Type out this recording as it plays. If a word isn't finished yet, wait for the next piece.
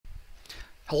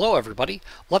Hello everybody.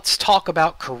 Let's talk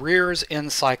about careers in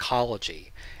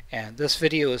psychology. And this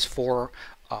video is for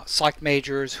psych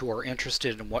majors who are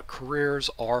interested in what careers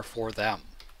are for them.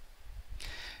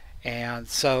 And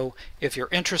so if you're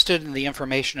interested in the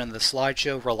information in the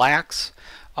slideshow, relax.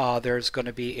 There's going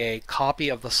to be a copy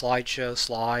of the slideshow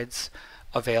slides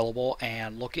available,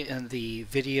 and look in the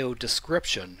video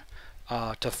description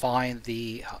to find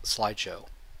the slideshow.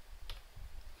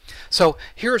 So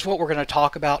here's what we're going to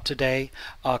talk about today.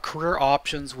 Career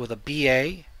options with a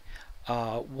BA,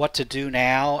 what to do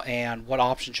now and what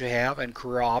options you have, and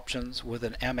career options with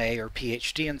an MA or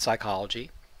PhD in psychology,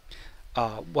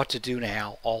 what to do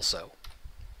now also.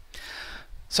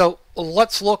 So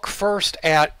let's look first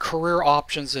at career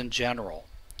options in general.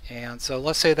 And so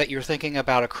let's say that you're thinking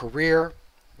about a career.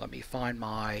 Let me find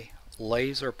my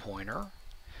laser pointer.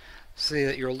 See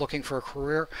that you're looking for a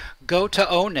career. Go to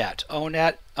O-Net.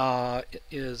 O-Net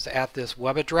is at this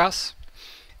web address,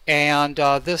 and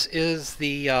this is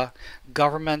the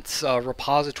government's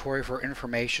repository for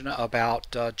information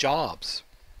about jobs.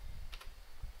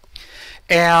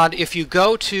 And if you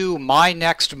go to My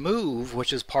Next Move,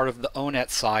 which is part of the O-Net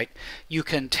site, you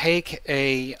can take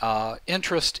a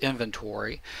interest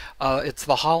inventory. It's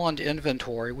the Holland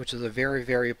inventory, which is a very,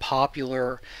 very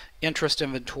popular interest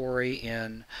inventory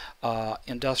in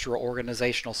industrial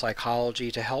organizational psychology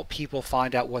to help people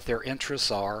find out what their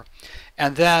interests are.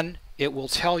 And then it will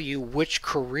tell you which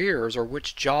careers or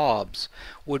which jobs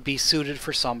would be suited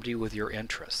for somebody with your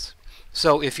interests.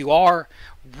 So if you are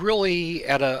really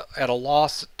at a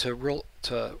loss to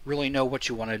really know what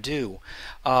you want to do,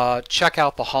 check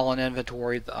out the Holland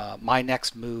inventory, My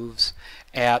Next Moves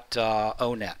at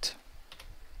O-Net.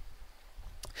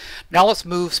 Now let's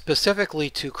move specifically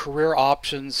to career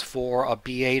options for a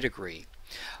BA degree.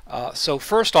 So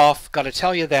first off, got to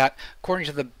tell you that according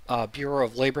to the Bureau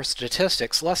of Labor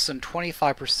Statistics, less than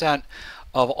 25%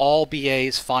 of all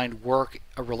BAs find work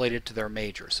related to their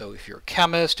major. So if you're a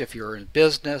chemist, if you're in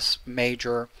business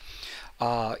major,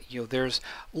 there's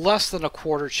less than a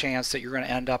quarter chance that you're going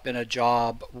to end up in a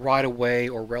job right away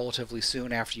or relatively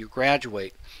soon after you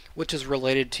graduate, which is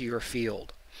related to your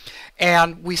field.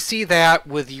 And we see that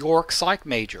with York psych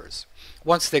majors.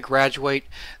 Once they graduate,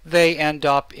 they end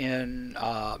up in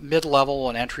mid-level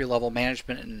and entry-level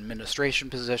management and administration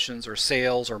positions, or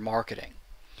sales or marketing.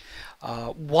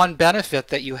 One benefit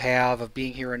that you have of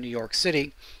being here in New York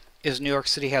City is New York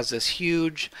City has this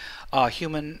huge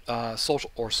human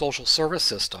social service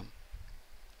system.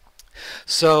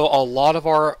 So a lot of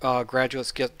our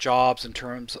graduates get jobs in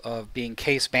terms of being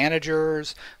case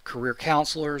managers, career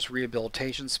counselors,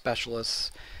 rehabilitation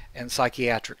specialists, and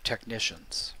psychiatric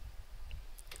technicians.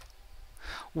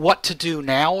 What to do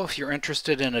now if you're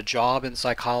interested in a job in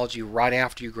psychology right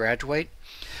after you graduate?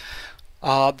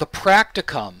 The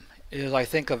practicum is, I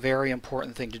think, a very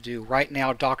important thing to do. Right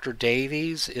now, Dr.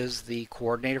 Davies is the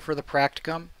coordinator for the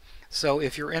practicum. So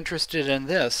if you're interested in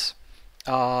this,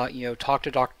 talk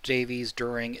to Dr. Davies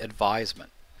during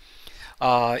advisement.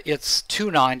 It's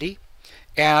 $290,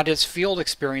 and it's field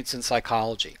experience in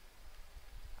psychology.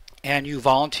 And you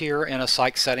volunteer in a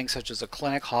psych setting such as a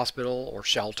clinic, hospital, or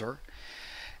shelter,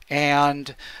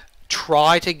 and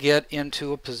try to get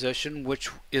into a position which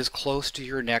is close to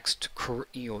your next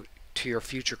career, to your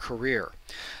future career.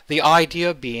 The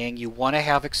idea being you want to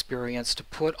have experience to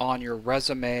put on your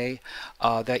resume,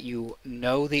 that you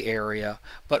know the area,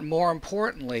 but more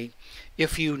importantly,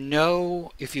 if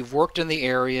you've worked in the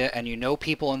area and you know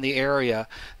people in the area,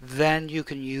 then you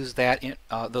can use that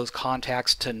those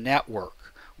contacts to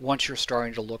network once you're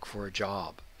starting to look for a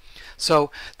job.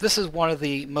 So this is one of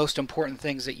the most important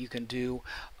things that you can do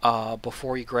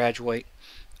before you graduate.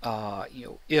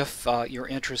 If you're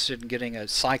interested in getting a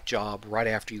psych job right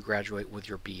after you graduate with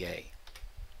your BA.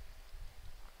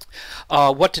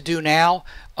 What to do now?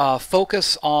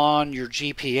 Focus on your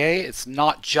GPA. It's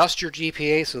not just your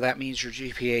GPA, so that means your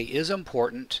GPA is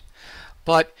important,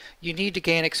 but you need to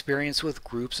gain experience with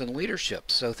groups and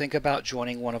leadership. So think about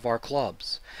joining one of our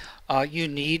clubs. You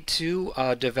need to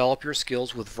develop your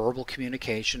skills with verbal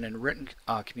communication and written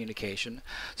communication.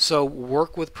 So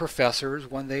work with professors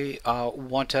when they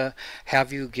want to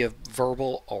have you give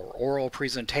verbal or oral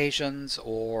presentations,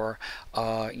 or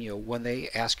when they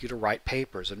ask you to write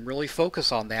papers, and really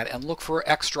focus on that and look for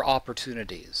extra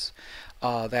opportunities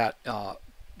that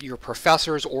your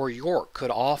professors or York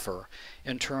could offer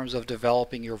in terms of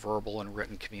developing your verbal and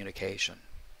written communication.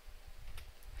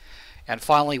 And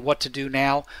finally, what to do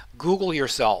now? Google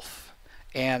yourself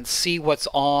and see what's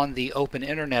on the open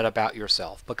internet about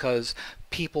yourself, because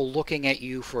people looking at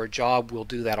you for a job will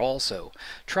do that also.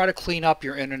 Try to clean up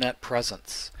your internet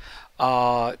presence.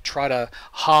 try to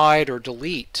hide or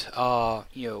delete,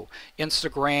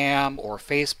 Instagram or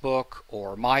Facebook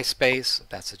or MySpace,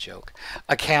 that's a joke,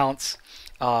 accounts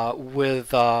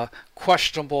with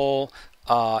questionable,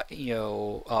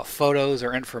 photos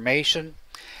or information,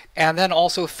 and then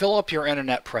also fill up your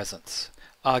internet presence.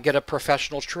 Get a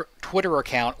professional Twitter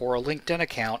account or a LinkedIn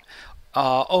account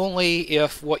only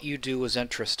if what you do is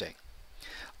interesting.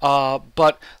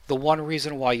 But the one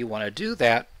reason why you want to do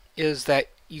that is that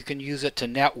you can use it to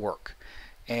network,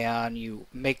 and you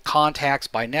make contacts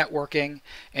by networking,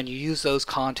 and you use those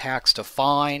contacts to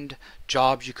find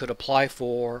jobs you could apply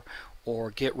for or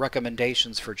get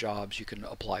recommendations for jobs you can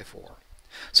apply for.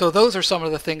 So those are some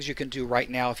of the things you can do right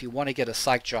now if you want to get a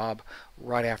psych job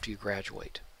right after you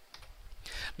graduate.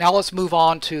 Now let's move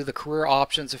on to the career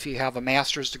options if you have a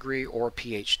master's degree or a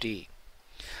PhD.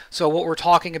 So what we're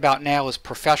talking about now is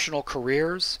professional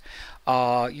careers.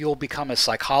 You'll become a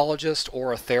psychologist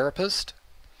or a therapist,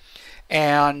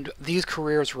 and these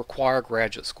careers require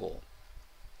graduate school.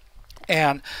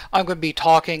 And I'm going to be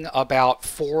talking about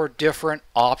 4 different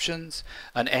options: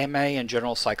 an MA in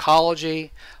general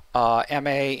psychology,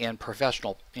 MA in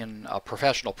a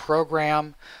professional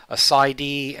program, a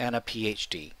PsyD, and a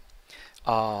PhD.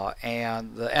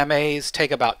 And the MAs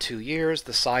take about 2 years,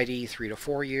 the PsyD 3 to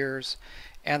 4 years,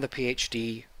 and the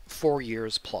PhD 4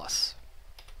 years plus.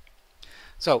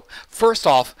 So first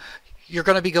off, you're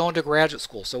going to be going to graduate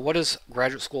school. So what is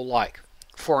graduate school like?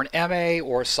 For an MA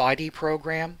or PsyD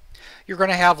program, you're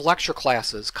going to have lecture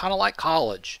classes, kind of like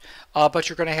college, but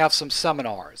you're going to have some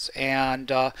seminars,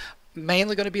 and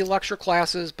mainly going to be lecture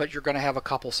classes, but you're going to have a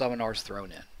couple seminars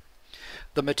thrown in.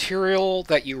 The material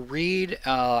that you read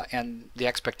and the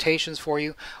expectations for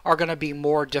you are going to be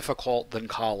more difficult than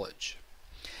college.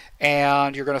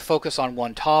 And you're going to focus on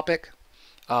one topic,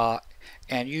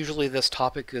 and usually this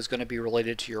topic is going to be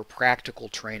related to your practical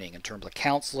training in terms of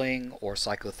counseling or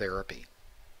psychotherapy.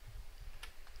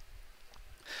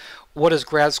 What is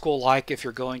grad school like if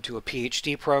you're going to a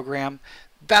PhD program?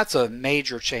 That's a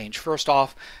major change. First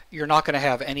off, you're not going to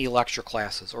have any lecture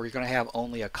classes, or you're going to have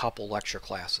only a couple lecture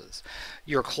classes.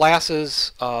 Your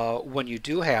classes, when you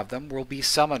do have them, will be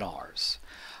seminars.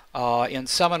 In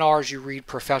seminars, you read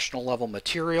professional level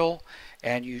material,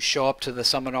 and you show up to the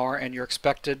seminar and you're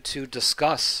expected to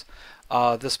discuss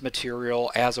this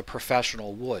material as a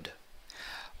professional would.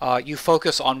 You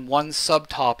focus on one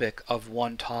subtopic of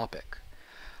one topic.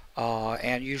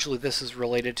 And usually this is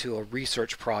related to a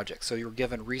research project. So you're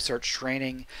given research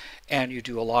training and you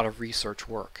do a lot of research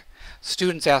work.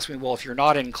 Students ask me, well, if you're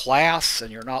not in class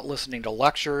and you're not listening to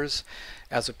lectures,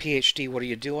 as a PhD, what are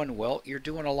you doing? Well, you're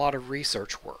doing a lot of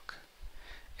research work.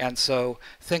 And so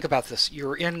think about this.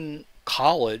 You're in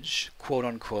college, quote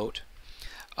unquote,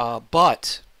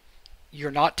 but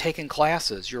you're not taking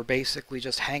classes. You're basically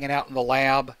just hanging out in the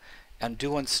lab and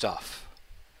doing stuff.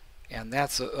 And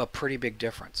that's a pretty big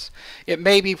difference. It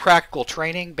may be practical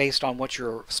training based on what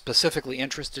you're specifically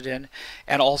interested in,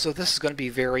 and also this is going to be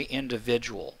very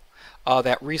individual.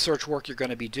 That research work you're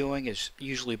going to be doing is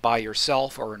usually by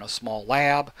yourself or in a small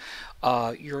lab.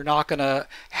 You're not going to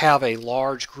have a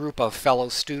large group of fellow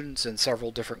students in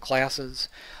several different classes.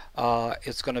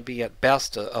 It's going to be at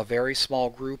best a very small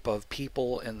group of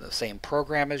people in the same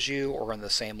program as you or in the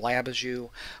same lab as you,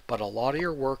 but a lot of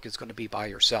your work is going to be by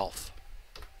yourself.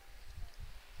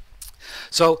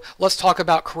 So let's talk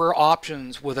about career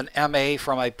options with an MA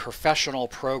from a professional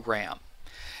program.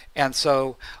 And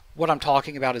so what I'm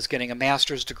talking about is getting a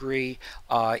master's degree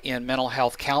in mental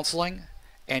health counseling,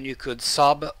 and you could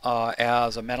sub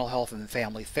as a mental health and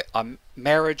family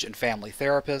marriage and family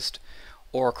therapist,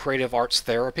 or creative arts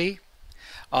therapy.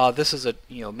 This is a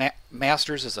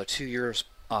master's is a 2 years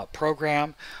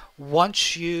program.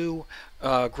 Once you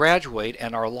graduate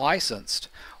and are licensed,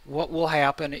 what will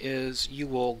happen is you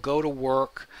will go to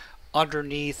work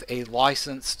underneath a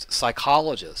licensed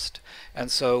psychologist.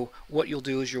 And so what you'll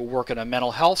do is you'll work in a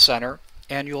mental health center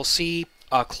and you'll see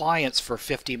clients for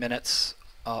 50 minutes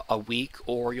a week,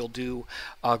 or you'll do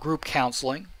group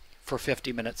counseling for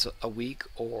 50 minutes a week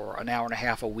or an hour and a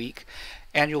half a week,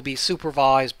 and you'll be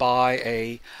supervised by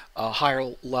a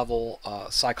higher level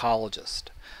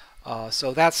psychologist.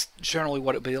 So that's generally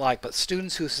what it would be like. But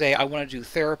students who say, I want to do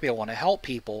therapy, I want to help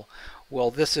people,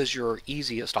 well, this is your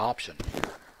easiest option.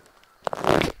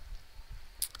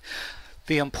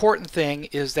 The important thing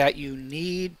is that you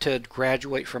need to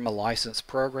graduate from a licensed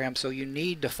program, so you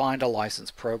need to find a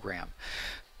licensed program.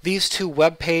 These 2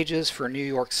 web pages for New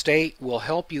York State will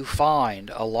help you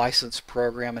find a licensed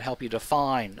program and help you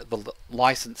define the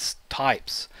license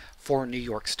types for New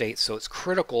York State. So it's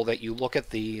critical that you look at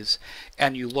these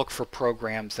and you look for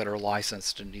programs that are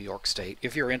licensed in New York State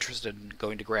if you're interested in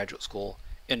going to graduate school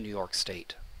in New York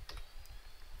State.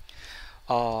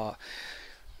 I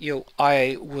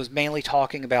was mainly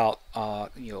talking about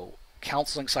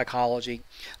counseling psychology.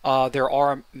 There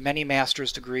are many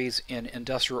master's degrees in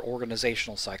industrial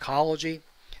organizational psychology.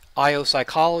 IO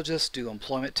psychologists do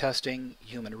employment testing,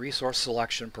 human resource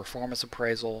selection, performance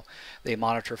appraisal. They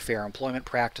monitor fair employment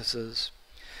practices.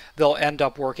 They'll end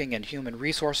up working in human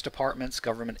resource departments,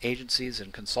 government agencies,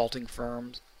 and consulting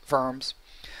firms.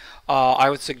 I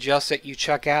would suggest that you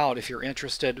check out, if you're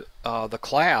interested, the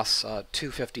class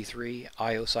 253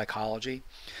 IO Psychology,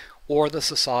 or the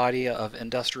Society of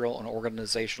Industrial and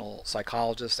Organizational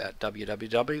Psychologists at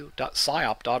www.sciop.org.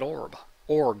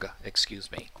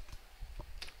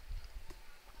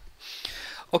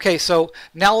 Okay, so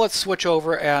now let's switch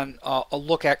over and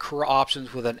look at career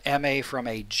options with an MA from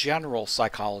a general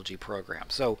psychology program.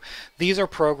 So these are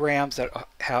programs that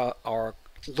are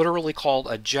literally called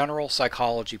a general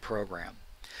psychology program.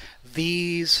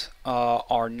 These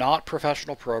are not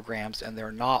professional programs and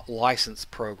they're not licensed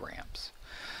programs.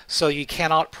 So you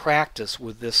cannot practice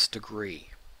with this degree.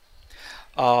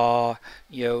 To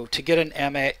get an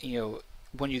MA,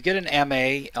 when you get an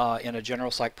MA in a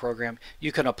general psych program,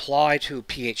 you can apply to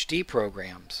PhD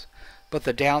programs, but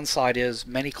the downside is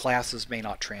many classes may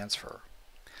not transfer.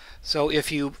 So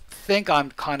if you think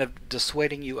I'm kind of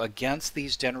dissuading you against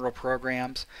these general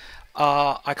programs,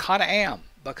 I kind of am,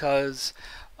 because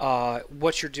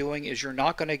what you're doing is you're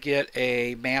not going to get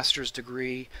a master's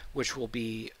degree which will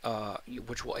be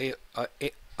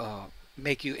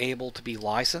make you able to be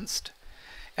licensed.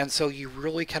 And so you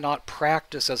really cannot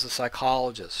practice as a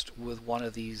psychologist with one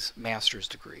of these master's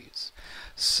degrees.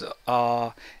 So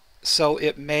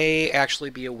it may actually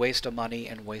be a waste of money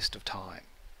and waste of time.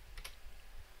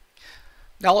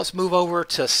 Now let's move over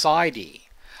to PsyD.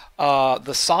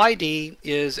 The PsyD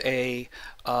is a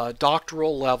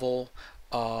doctoral level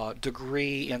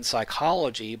degree in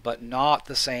psychology, but not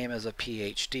the same as a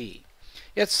PhD.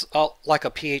 It's like a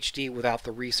PhD without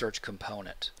the research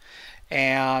component.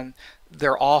 And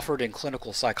they're offered in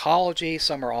clinical psychology,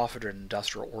 some are offered in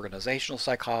industrial organizational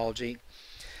psychology,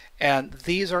 and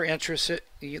these are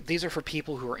for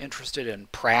people who are interested in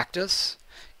practice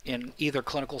in either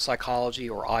clinical psychology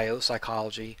or IO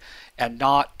psychology, and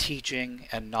not teaching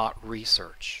and not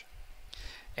research.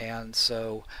 And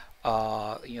so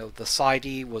the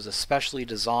PsyD was especially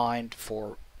designed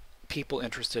for people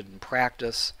interested in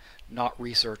practice, not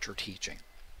research or teaching.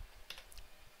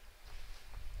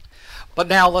 But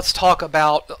now let's talk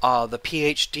about the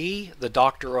PhD, the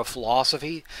Doctor of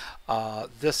Philosophy.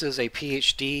 This is a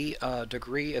PhD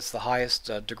degree. It's the highest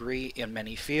degree in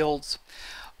many fields.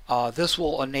 This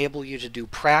will enable you to do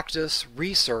practice,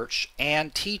 research,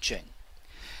 and teaching.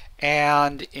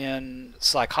 And in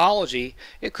psychology,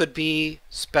 it could be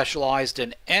specialized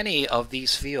in any of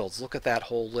these fields. Look at that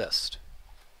whole list.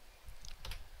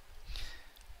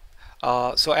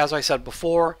 So as I said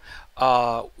before,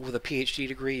 with a PhD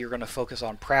degree, you're going to focus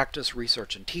on practice,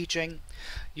 research, and teaching.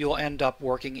 You'll end up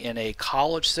working in a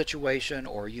college situation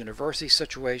or university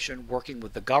situation, working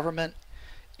with the government,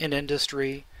 in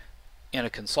industry, in a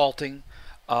consulting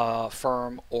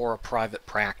firm, or a private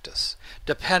practice,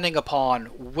 depending upon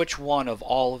which one of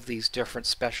all of these different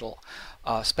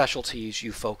specialties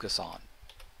you focus on.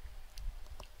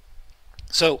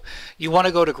 So you want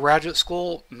to go to graduate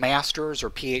school, master's or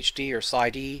PhD or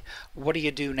PsyD. What do you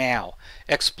do now?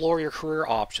 Explore your career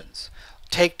options.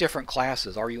 Take different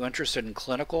classes. Are you interested in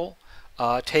clinical?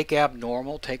 Take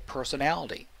abnormal, take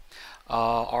personality.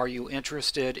 Are you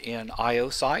interested in IO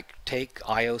Psych? Take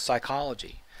IO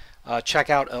Psychology. Check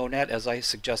out ONET, as I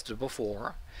suggested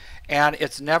before. And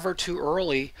it's never too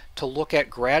early to look at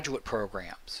graduate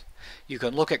programs. You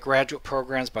can look at graduate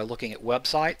programs by looking at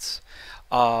websites.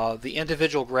 The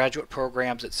individual graduate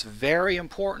programs, it's very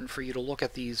important for you to look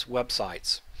at these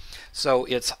websites. So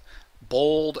it's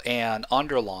bold and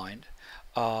underlined.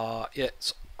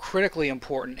 It's critically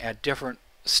important at different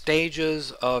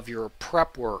stages of your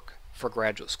prep work for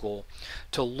graduate school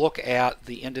to look at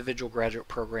the individual graduate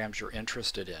programs you're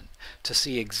interested in to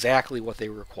see exactly what they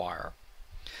require.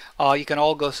 You can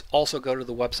also go to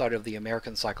the website of the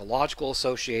American Psychological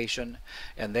Association,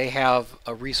 and they have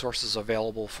resources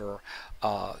available for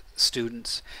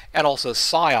students, and also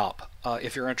PSYOP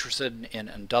if you're interested in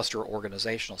industrial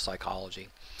organizational psychology.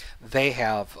 They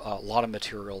have a lot of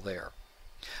material there.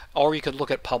 Or you could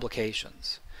look at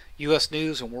publications. U.S.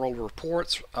 News and World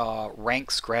Reports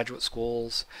ranks graduate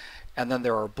schools, and then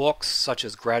there are books such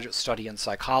as Graduate Study in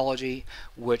Psychology,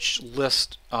 which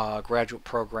list graduate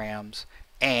programs,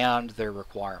 and their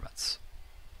requirements.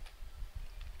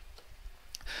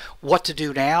 What to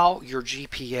do now? Your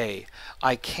GPA.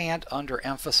 I can't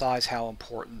underemphasize how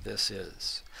important this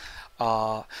is.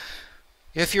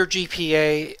 If your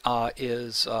GPA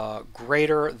is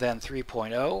greater than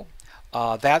 3.0,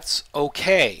 that's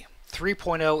okay.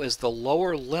 3.0 is the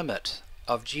lower limit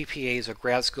of GPAs a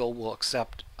grad school will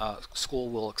accept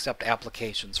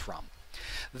applications from.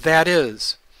 That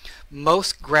is,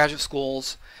 most graduate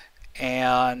schools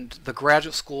and the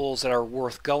graduate schools that are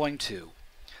worth going to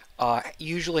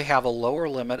usually have a lower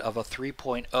limit of a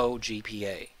 3.0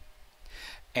 GPA.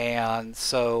 And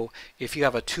so if you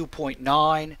have a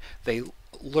 2.9, they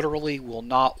literally will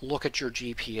not look at your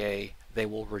GPA, they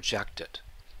will reject it.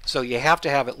 So you have to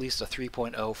have at least a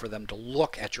 3.0 for them to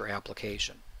look at your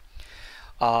application.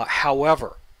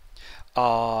 However,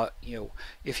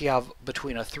 if you have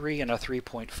between a 3 and a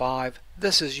 3.5,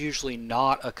 this is usually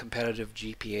not a competitive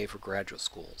GPA for graduate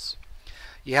schools.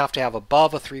 You have to have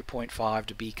above a 3.5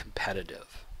 to be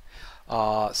competitive.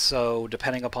 So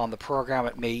depending upon the program,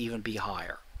 it may even be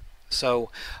higher.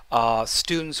 So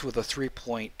students with a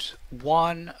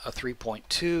 3.1, a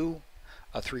 3.2,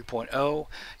 a 3.0,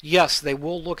 yes, they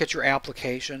will look at your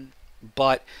application,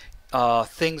 but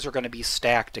things are going to be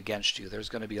stacked against you. There's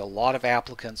going to be a lot of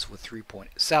applicants with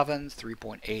 3.7s,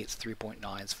 3.8s, 3.9s,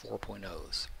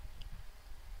 4.0s.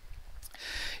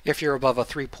 If you're above a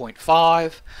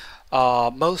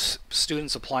 3.5, most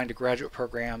students applying to graduate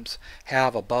programs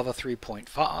have above a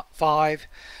 3.5.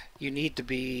 You need to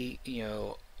be,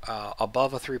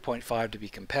 above a 3.5 to be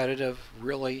competitive.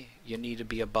 Really, you need to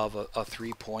be above a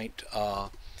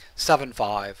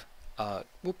 3.75.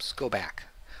 Whoops, go back.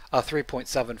 A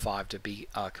 3.75 to be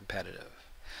competitive.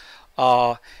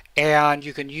 And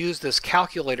you can use this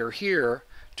calculator here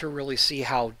to really see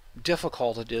how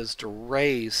difficult it is to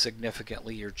raise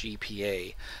significantly your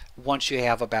GPA once you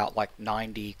have about like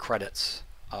 90 credits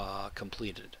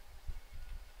completed.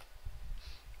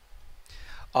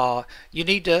 You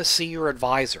need to see your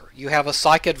advisor. You have a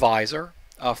psych advisor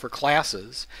for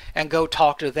classes, and go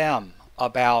talk to them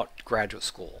about graduate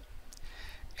school.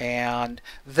 And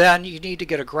then you need to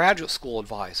get a graduate school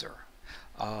advisor.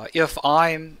 If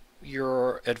I'm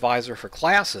your advisor for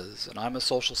classes, and I'm a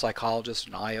social psychologist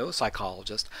and IO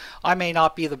psychologist, I may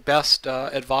not be the best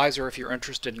advisor if you're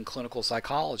interested in clinical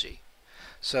psychology.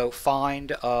 So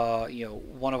find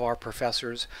one of our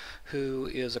professors who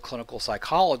is a clinical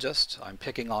psychologist. I'm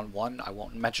picking on one. I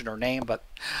won't mention her name, but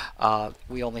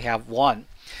we only have one.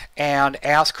 And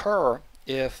ask her,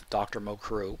 if Dr.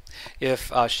 Mokru,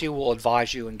 if she will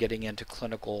advise you in getting into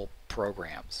clinical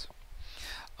programs.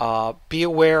 Be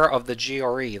aware of the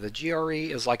GRE. The GRE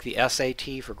is like the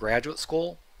SAT for graduate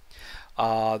school.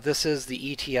 This is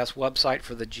the ETS website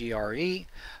for the GRE.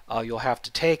 You'll have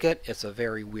to take it. It's a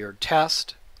very weird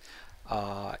test.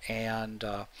 And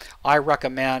I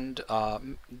recommend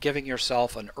giving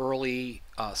yourself an early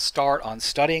start on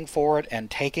studying for it and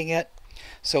taking it.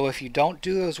 So if you don't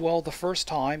do as well the first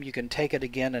time, you can take it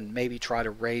again and maybe try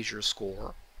to raise your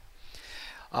score.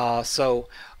 The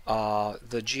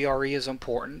GRE is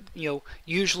important.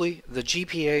 Usually the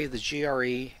GPA, the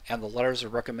GRE, and the letters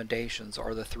of recommendations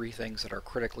are the three things that are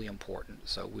critically important.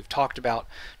 So we've talked about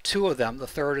two of them. The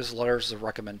third is letters of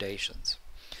recommendations.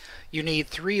 You need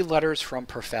 3 letters from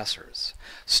professors.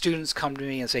 Students come to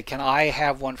me and say, can I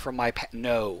have one from my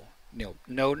no,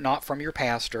 not from your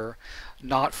pastor,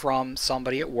 not from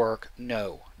somebody at work.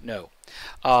 No.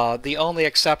 The only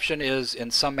exception is in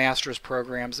some master's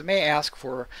programs, they may ask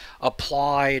for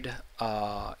applied,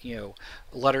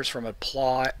 letters from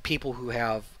people who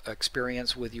have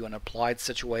experience with you in applied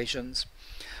situations.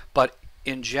 But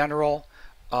in general,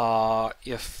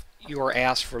 if you are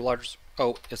asked for letters,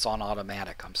 it's on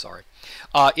automatic, I'm sorry.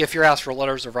 If you're asked for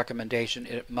letters of recommendation,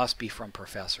 it must be from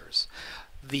professors.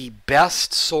 The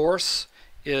best source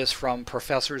is from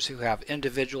professors who have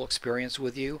individual experience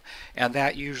with you, and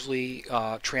that usually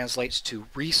translates to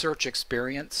research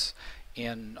experience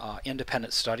in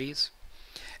independent studies.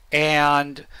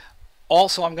 And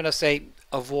also I'm going to say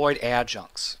avoid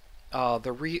adjuncts. I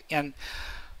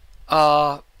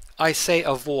say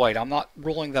avoid. I'm not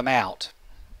ruling them out,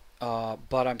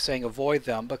 but I'm saying avoid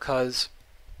them because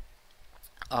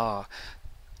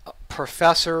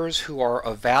professors who are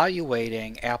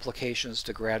evaluating applications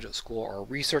to graduate school are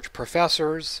research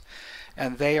professors,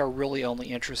 and they are really only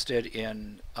interested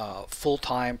in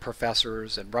full-time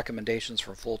professors and recommendations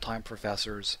from full-time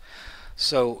professors.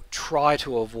 So try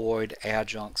to avoid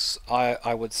adjuncts.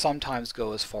 I would sometimes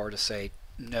go as far to say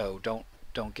no, don't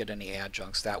get any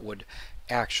adjuncts. That would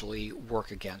actually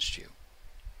work against you.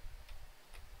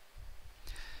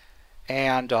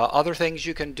 And other things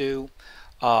you can do,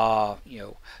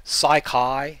 Psych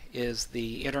High is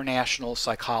the International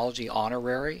Psychology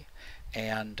Honorary,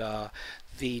 and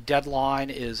the deadline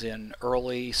is in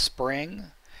early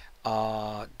spring.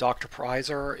 Dr.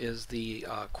 Prizer is the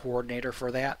coordinator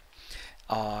for that,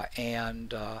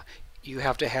 and you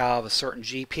have to have a certain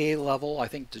GPA level. I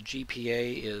think the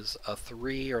GPA is a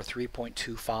 3 or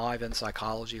 3.25 in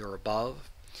psychology or above.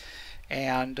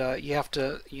 And you have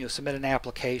to submit an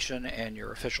application and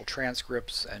your official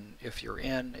transcripts, and if you're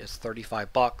in, it's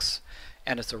 $35,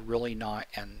 and it's a really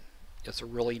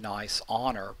nice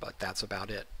honor, but that's about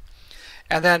it.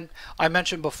 And then I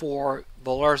mentioned before,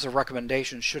 the letters of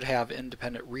recommendation should have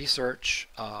independent research.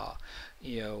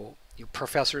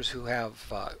 Professors who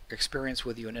have experience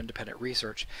with you in independent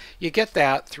research. You get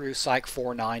that through Psych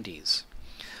 490s.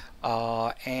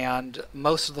 And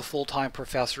most of the full-time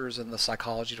professors in the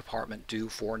psychology department do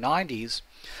 490s.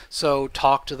 So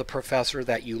talk to the professor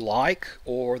that you like,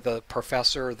 or the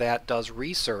professor that does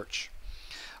research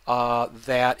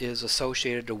that is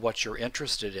associated to what you're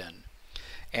interested in.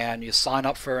 And you sign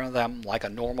up for them like a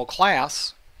normal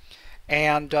class,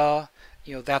 and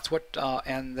that's what,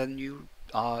 and then you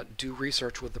do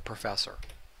research with the professor.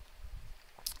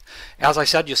 As I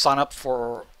said, you sign up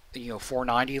for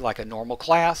 490 like a normal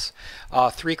class,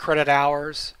 3 credit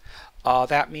hours.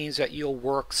 That means that you'll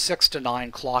work 6 to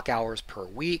 9 clock hours per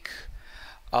week.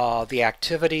 The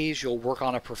activities, you'll work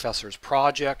on a professor's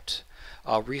project,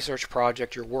 a research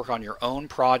project, you'll work on your own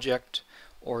project,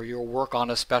 or you'll work on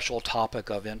a special topic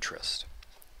of interest.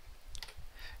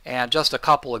 And just a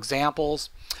couple examples.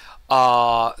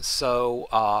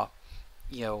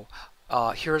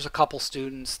 Here's a couple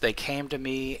students. They came to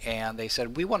me and they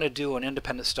said, we want to do an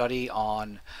independent study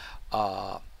on,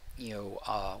 what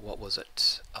was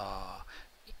it?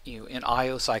 In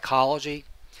IO psychology.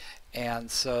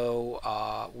 And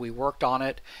so we worked on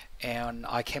it, and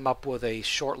I came up with a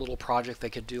short little project they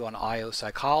could do on IO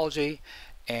psychology,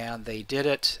 and they did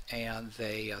it, and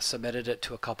they submitted it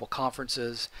to a couple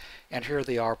conferences, and here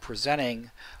they are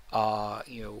presenting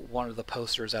one of the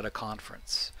posters at a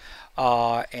conference.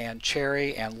 And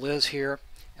Cherry and Liz here,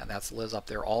 and that's Liz up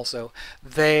there also,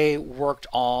 they worked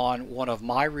on one of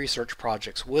my research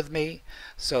projects with me.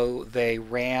 So they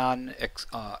ran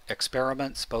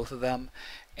experiments, both of them,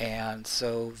 and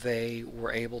so they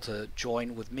were able to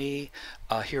join with me.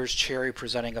 Here's Cherry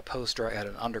presenting a poster at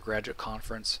an undergraduate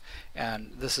conference,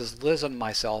 and this is Liz and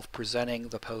myself presenting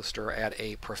the poster at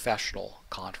a professional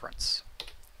conference.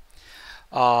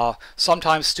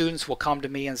 Sometimes students will come to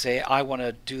me and say, I want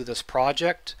to do this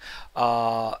project.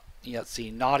 Let's see,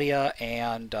 Nadia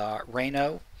and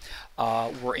Reno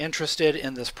were interested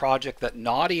in this project that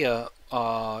Nadia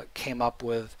came up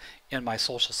with in my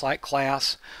social psych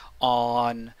class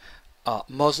on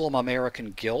Muslim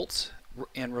American guilt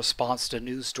in response to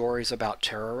news stories about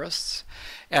terrorists.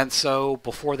 And so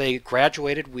before they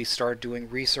graduated, we started doing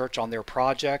research on their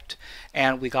project,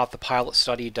 and we got the pilot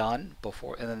study done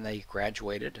before, and then they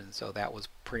graduated, and so that was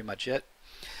pretty much it.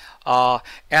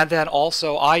 And then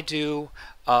also I do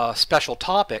special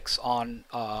topics on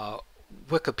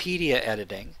Wikipedia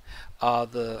editing.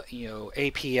 The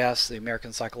APS, the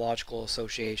American Psychological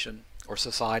Association or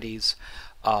Society's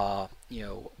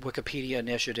Wikipedia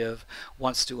initiative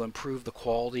wants to improve the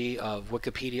quality of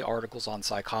Wikipedia articles on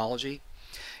psychology.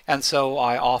 And so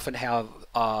I often have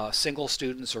single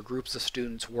students or groups of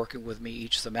students working with me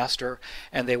each semester,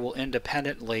 and they will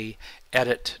independently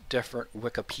edit different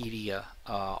Wikipedia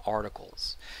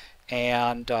articles.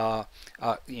 And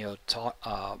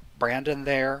Brandon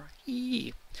there,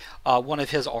 one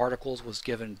of his articles was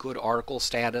given good article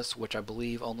status, which I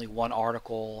believe only one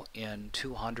article in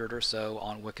 200 or so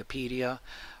on Wikipedia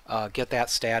get that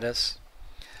status.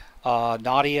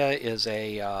 Nadia is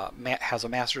has a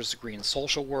master's degree in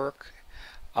social work.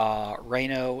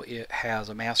 Reno has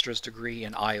a master's degree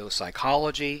in IO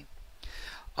psychology.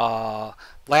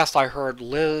 Last I heard,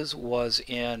 Liz was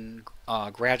in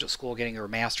graduate school getting her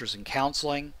master's in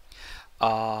counseling.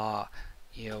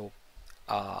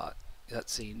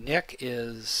 Let's see, Nick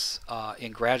is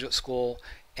in graduate school,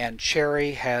 and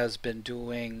Cherry has been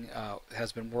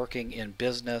working in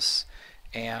business,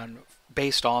 and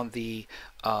based on the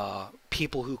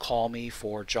people who call me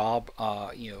for job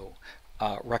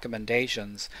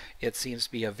recommendations, it seems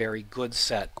to be a very good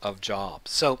set of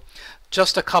jobs. So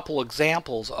just a couple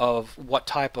examples of what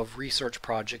type of research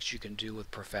projects you can do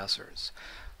with professors.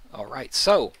 All right,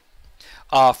 so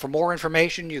for more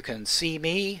information, you can see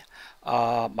me,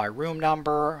 my room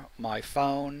number, my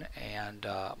phone, and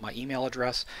my email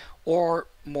address, or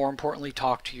more importantly,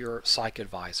 talk to your psych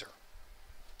advisor.